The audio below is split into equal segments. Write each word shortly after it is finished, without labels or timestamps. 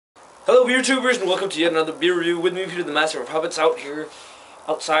Hello YouTubers, and welcome to yet another beer review. With me, Peter the Master of Hobbits,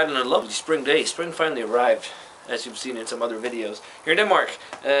 outside on a lovely spring day. Spring finally arrived, as you've seen in some other videos. Here in Denmark,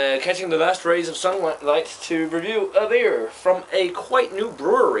 catching the last rays of sunlight to review a beer from a quite new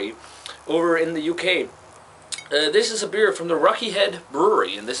brewery over in the UK. This is a beer from the Rocky Head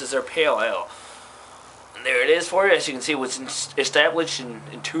Brewery, and this is their Pale Ale. And there it is for you. As you can see, it was established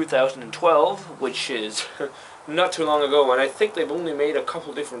in 2012, which is not too long ago, and I think they've only made a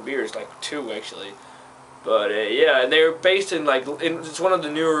couple different beers, like two actually. But yeah, and they're based in it's one of the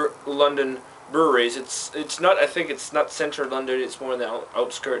newer London breweries. It's not, I think it's not central London. It's more in the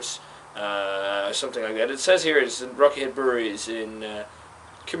outskirts, something like that. It says here it's Rocky Head Brewery is in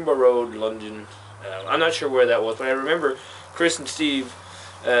Kimber Road, London. I'm not sure where that was, but I remember Chris and Steve,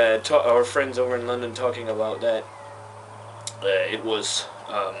 our friends over in London, talking about that. It was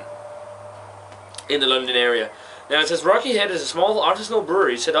in the London area. Now it says Rocky Head is a small artisanal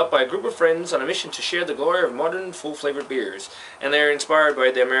brewery set up by a group of friends on a mission to share the glory of modern full-flavored beers, and they're inspired by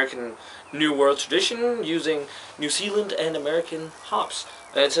the American New World tradition using New Zealand and American hops.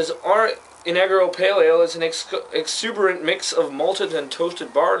 It says our inaugural Pale Ale is an exuberant mix of malted and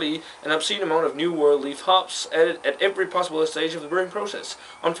toasted barley, an obscene amount of New World leaf hops added at every possible stage of the brewing process,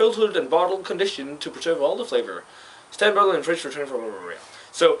 unfiltered and bottled conditioned to preserve all the flavor. Stand bottled and fridge for 24 hours.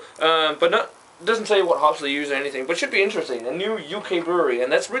 So, but not. Doesn't say what hops they use or anything, but should be interesting. A new UK brewery,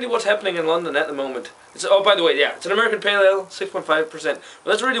 and that's really what's happening in London at the moment. Oh, by the way, yeah, it's an American Pale Ale, 6.5%. But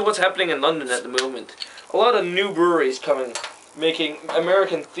that's really what's happening in London at the moment. A lot of new breweries coming, making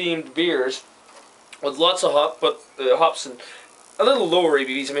American-themed beers with lots of hops and a little lower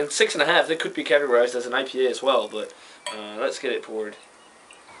ABVs. I mean, 6.5. They could be categorized as an IPA as well, but let's get it poured.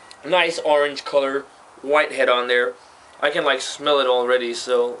 Nice orange color, white head on there. I can smell it already,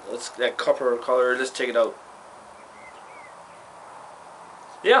 so that copper color. Let's take it out.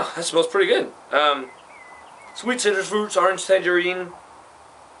 Yeah, that smells pretty good. Sweet citrus fruits, orange tangerine.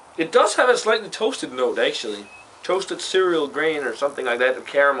 It does have a slightly toasted note, actually. Toasted cereal grain or something like that, or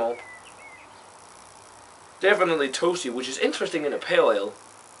caramel. Definitely toasty, which is interesting in a pale ale.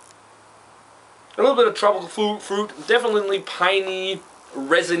 A little bit of tropical fruit, definitely piney,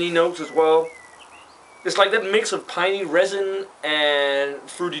 resiny notes as well. It's like that mix of piney resin and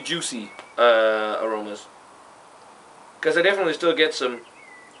fruity juicy aromas. Because I definitely still get some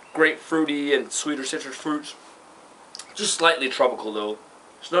grapefruity and sweeter citrus fruits. Just slightly tropical though.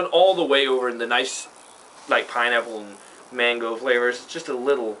 It's not all the way over in the nice pineapple and mango flavors. It's just a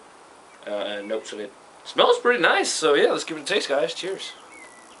little notes of it. Smells pretty nice, so yeah, let's give it a taste, guys. Cheers.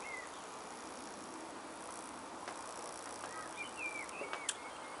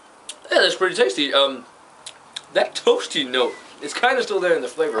 Yeah, that's pretty tasty. That toasty note is kind of still there in the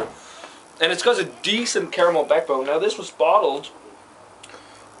flavor, and it's got a decent caramel backbone. Now, this was bottled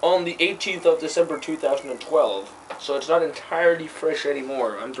on the 18th of December 2012, so it's not entirely fresh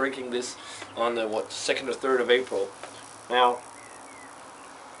anymore. I'm drinking this on the 2nd or 3rd of April. Now,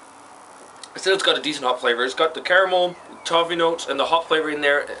 I said it's got a decent hop flavor. It's got the caramel, toffee notes, and the hop flavor in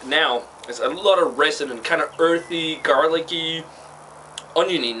there. Now, it's a lot of resin and kind of earthy, garlicky,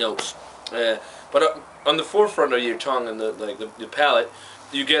 oniony notes. But on the forefront of your tongue and the palate,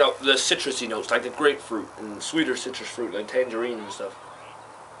 you get the citrusy notes, like the grapefruit and sweeter citrus fruit, like tangerine and stuff.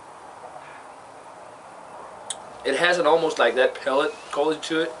 It has an almost like that pellet quality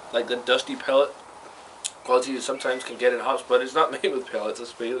to it, like the dusty pellet quality you sometimes can get in hops, but it's not made with pellets.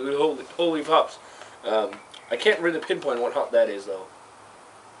 It's made with whole leaf hops. I can't really pinpoint what hop that is though.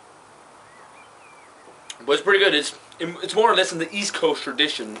 But it's pretty good. It's more or less in the East Coast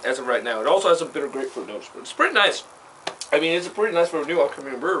tradition as of right now. It also has some bitter grapefruit notes, but it's pretty nice. I mean, it's pretty nice for a new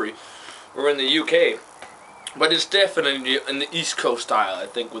upcoming brewery. We're in the UK, but it's definitely in the East Coast style, I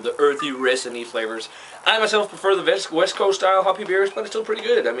think, with the earthy, resiny flavors. I myself prefer the West Coast style hoppy beers, but it's still pretty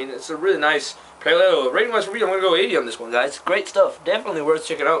good. I mean, it's a really nice pale ale. Rating-wise for me, I'm going to go 80 on this one, guys. Great stuff. Definitely worth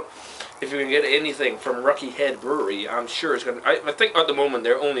checking out. If you can get anything from Rocky Head Brewery, I'm sure it's going to... I think at the moment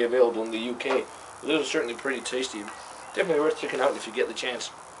they're only available in the UK. Those are certainly pretty tasty. Definitely worth checking out if you get the chance.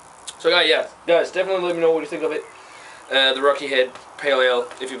 So yeah, guys, definitely let me know what you think of it. The Rocky Head Pale Ale,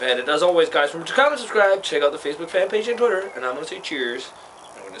 if you've had it. As always, guys, remember to comment, subscribe, check out the Facebook fan page and Twitter, and I'm going to say cheers.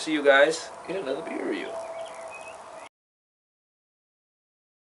 I'm going to see you guys in another beer review.